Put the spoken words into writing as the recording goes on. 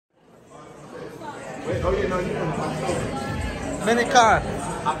Wait, oh yeah, no, you Minikon.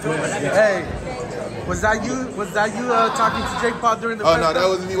 Hey, was that you? Was that you talking to Jake Paul during the? Oh no, that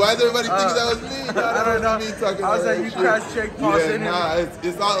wasn't me. Why does everybody think that was me? No, I don't know. Me talking I was like, you crashed Jake Paul's interview. Nah,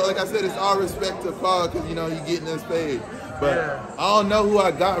 it's all like I said. It's all respect to Paul because you know he getting us paid. But I don't know who I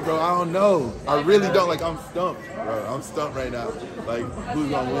got, bro. I don't know. I really don't. Like, I'm stumped, bro. I'm stumped right now. Like, who's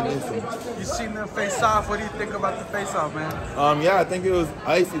gonna win this one? You seen them face off. What do you think about the face off, man? Yeah, I think it was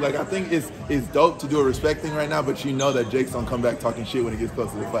icy. Like, I think it's dope to do a respect thing right now, but you know that Jake's gonna come back talking shit when he gets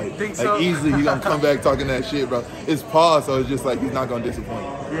close to the fight. Think like, so? Easily he's gonna come back talking that shit, bro. It's Paul, so it's just like he's not gonna disappoint.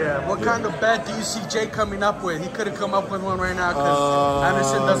 Yeah. What kind of bet do you see Jake coming up with? He could have come up with one right now because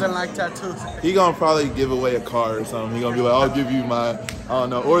Anderson doesn't like tattoos. He gonna probably give away a car or something. He gonna be like, I'll give you my, I don't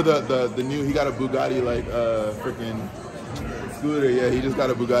know, or the new, he got a Bugatti like freaking scooter. Yeah, he just got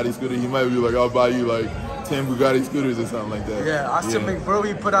a Bugatti scooter. He might be like, I'll buy you like 10 Bugatti scooters or something like that. Yeah, Austin Mcbroom,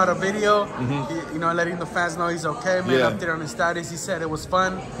 he put out a video, you know, letting the fans know he's okay, man. Up there on his status, he said it was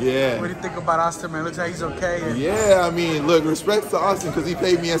fun. Yeah. What do you think about Austin, man? Looks like he's okay. Yeah, I mean, look, respect to Austin because he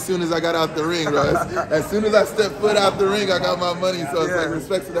paid me as soon as I got out the ring, bro. As soon as I stepped foot out the ring, I got my money. So it's like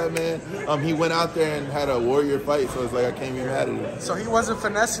respect to that man. He went out there and had a warrior fight, so it's like I can't be mad at him. So he wasn't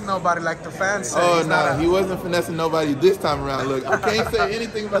finessing nobody like the fans say. Oh, no, he wasn't finessing nobody this time around. Look, I can't say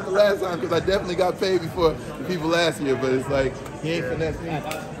anything about the last time because I definitely got paid before the people last year, but it's like, he ain't finessing me.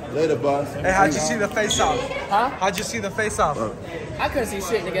 Later, boss. Hey, how'd you see the face-off? Huh? How'd you see the face-off? I couldn't see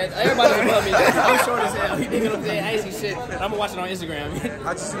shit, nigga. Everybody above me. I'm short as hell. He thinking I'm saying I ain't see shit. I'm gonna watch it on Instagram.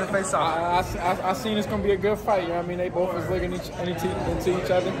 How'd you see the face-off? I seen it's gonna be a good fight. You know what I mean? They both is looking into each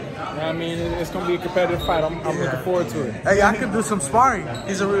other. You know what I mean? It's gonna be a competitive fight. I'm looking forward to it. Hey, I could do some sparring.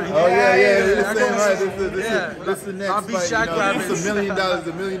 He's a really This is the next I'll be fight. Shaq You know, it's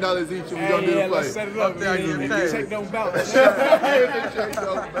 $1 million each, and we're gonna do the fight. Let's set it up. there, you pay. Check them belts. Yeah,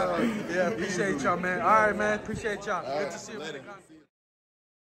 appreciate y'all, man. All right, man. Appreciate y'all. Good to see you.